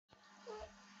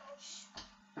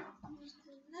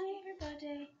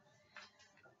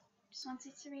just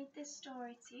wanted to read this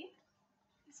story to you.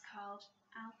 It's called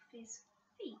Alfie's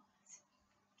Feet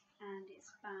and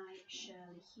it's by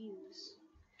Shirley Hughes.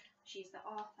 She's the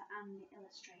author and the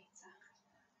illustrator.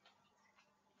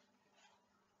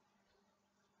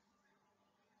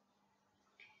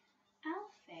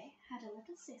 Alfie had a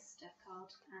little sister called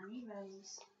Annie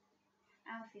Rose.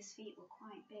 Alfie's feet were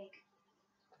quite big.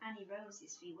 Annie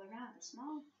Rose's feet were rather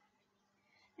small.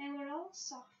 They were all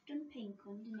soft and pink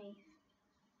underneath.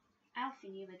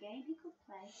 Alfie knew a game he could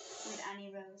play with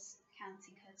Annie Rose,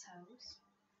 counting her toes.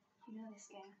 You know this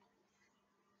game?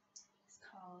 It's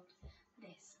called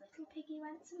This Little Piggy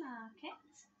Went to Market.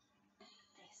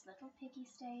 This little piggy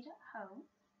stayed at home.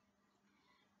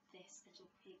 This little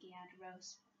piggy had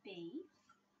roast beef.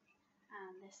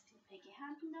 And this little piggy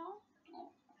had no.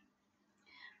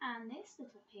 And this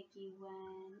little piggy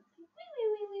went wee wee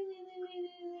wee wee wee wee wee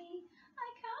wee wee. I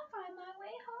can't find my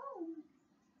way home.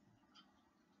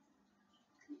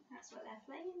 That's what they're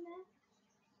playing there.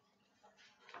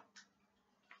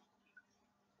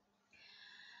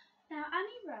 Now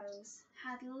Annie Rose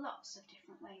had lots of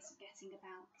different ways of getting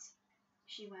about.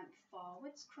 She went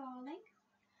forwards crawling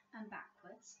and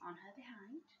backwards on her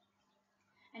behind.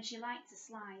 And she liked to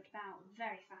slide about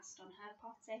very fast on her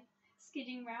potty,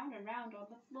 skidding round and round on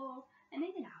the floor and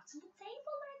in and out of the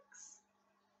table legs.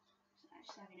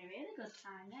 She's having a really good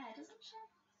time there, doesn't she?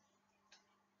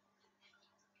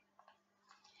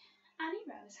 Annie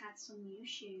Rose had some new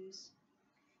shoes.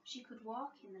 She could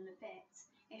walk in them a bit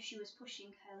if she was pushing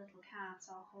her little cart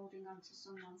or holding onto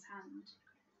someone's hand.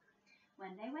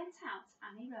 When they went out,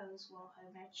 Annie Rose wore her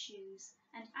red shoes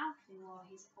and Alfie wore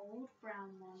his old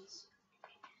brown ones.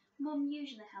 Mum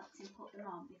usually helped him put them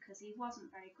on because he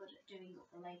wasn't very good at doing up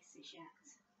the laces yet.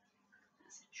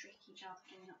 That's a tricky job,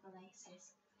 doing up the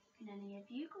laces. Can any of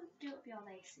you do up your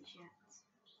laces yet?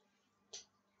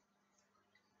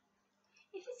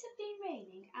 If it had been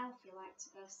raining, Alfie liked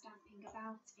to go stamping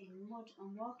about in mud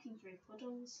and walking through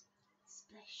puddles.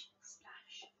 Splish,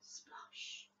 splash,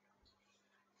 splosh.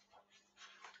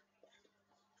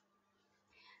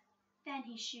 Then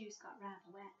his shoes got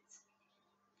rather wet.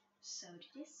 So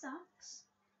did his socks,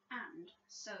 and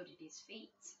so did his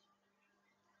feet.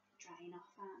 Drying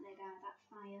off, aren't they, by that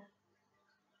fire?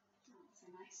 Oh, there's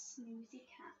a nice snoozy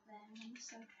cat there on the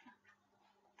sofa.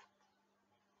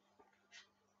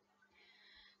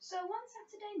 So one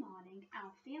Saturday morning,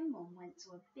 Alfie and Mum went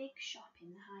to a big shop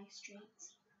in the high street.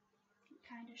 What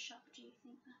kind of shop do you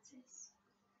think that is?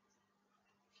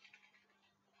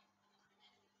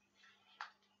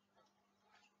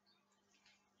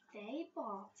 They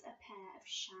bought a pair of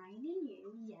shiny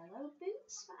new yellow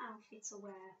boots for Alfie to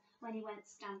wear when he went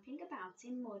stamping about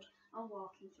in mud and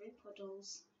walking through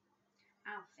puddles.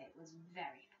 Alfie was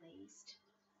very pleased.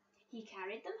 He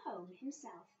carried them home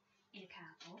himself in a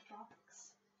cardboard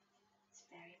box. He's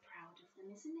very proud of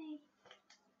them, isn't he?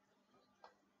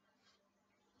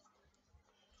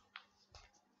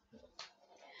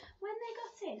 When they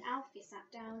got in, Alfie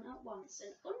sat down at once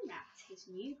and unwrapped his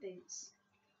new boots.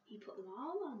 He put them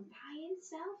all on by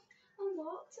himself and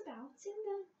walked about in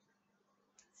them.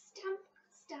 Stamp,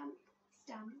 stamp,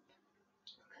 stamp.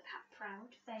 Look at that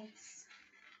proud face.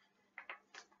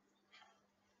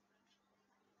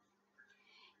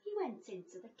 He went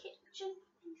into the kitchen.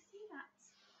 Can you see that?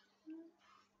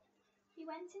 He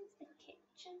went into the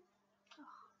kitchen.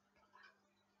 Oh, look at that.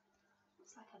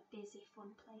 Looks like a busy,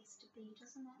 fun place to be,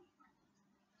 doesn't it?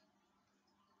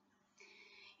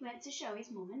 He went to show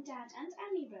his mum and dad and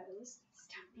Annie Rose,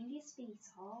 stamping his feet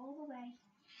all the way.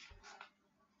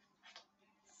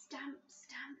 Stamp,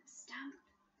 stamp, stamp.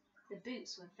 The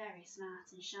boots were very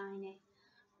smart and shiny,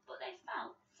 but they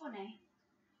felt funny.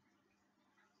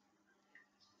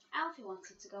 Alfie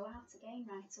wanted to go out again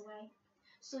right away,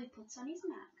 so he put on his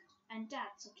mac and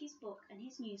Dad took his book and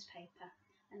his newspaper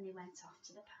and they went off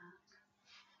to the park.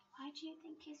 Why do you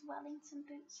think his Wellington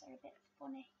boots are a bit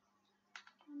funny?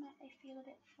 Why might they feel a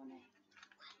bit funny?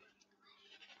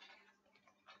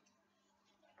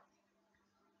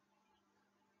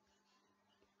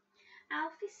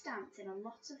 Alfie stamped in a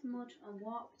lot of mud and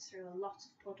walked through a lot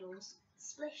of puddles.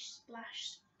 Splish,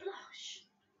 splash, splosh.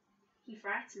 He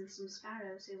frightened some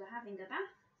sparrows who were having a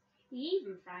bath. He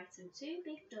even frightened 2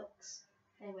 big ducks.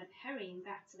 They went hurrying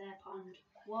back to their pond,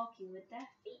 walking with their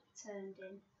feet turned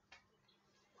in.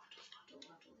 Waddle, waddle,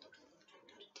 waddle, waddle, waddle,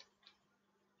 waddle.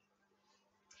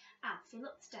 Alfie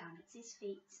looked down at his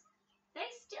feet. They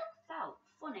still felt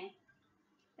funny.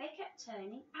 They kept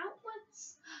turning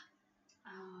outwards.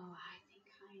 Oh, I think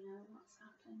I know what's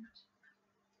happened.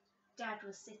 Dad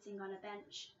was sitting on a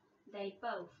bench. They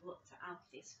both looked at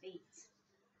Alfie's feet.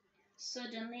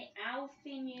 Suddenly,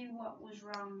 Alfie knew what was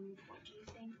wrong. What do you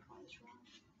think was wrong?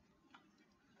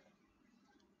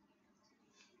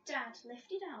 Dad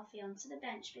lifted Alfie onto the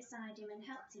bench beside him and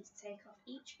helped him to take off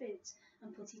each boot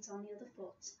and put it on the other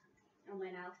foot. And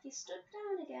when Alfie stood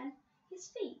down again, his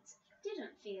feet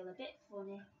didn't feel a bit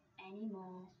funny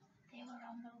anymore. They were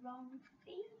on the wrong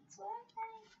feet, weren't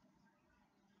they?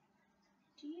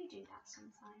 Do you do that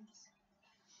sometimes?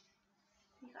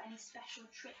 Have you got any special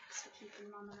tricks for keeping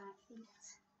them on the right feet?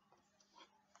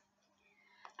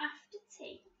 After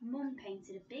tea, Mum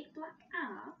painted a big black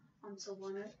R onto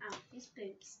one of Alfie's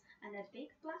boots and a big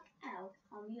black L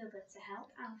on the other to help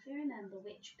Alfie remember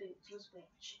which boot was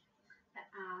which. The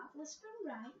R was for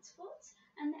right foot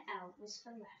and the L was for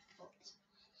left foot.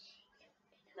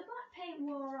 The black paint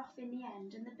wore off in the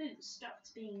end and the boots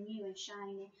stopped being new and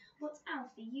shiny, but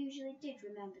Alfie usually did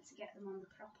remember to get them on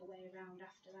the proper way round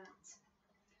after that.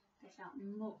 They felt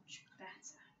much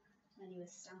better when he was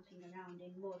stamping around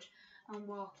in mud and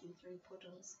walking through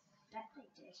puddles. Bet they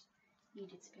did.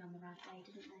 Needed to be on the right way,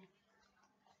 didn't they?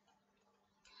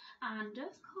 And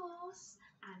of course,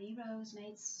 Annie Rose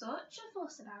made such a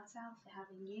fuss about Alfie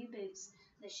having new boots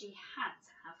that she had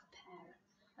to have a pair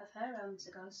of her own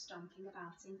to go stomping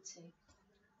about in too.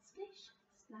 Splish,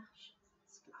 splash,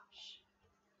 splash.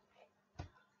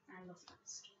 I love that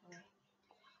story.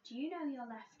 Do you know your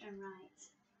left and right?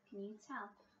 Can you tell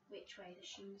which way the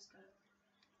shoes go?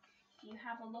 If you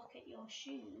have a look at your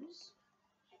shoes,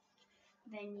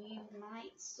 then you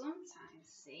might sometimes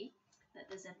see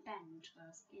that there's a bend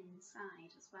goes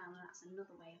inside as well. And that's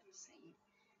another way of saying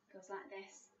it goes like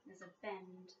this. There's a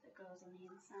bend that goes on the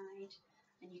inside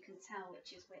and you can tell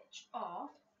which is which.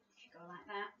 Or if you go like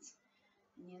that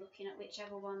and you're looking at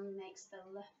whichever one makes the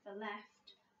left,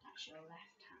 that's your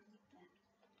left hand then.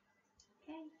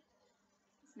 Okay,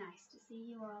 it's nice to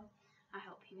see you all. I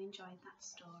hope you enjoyed that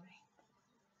story.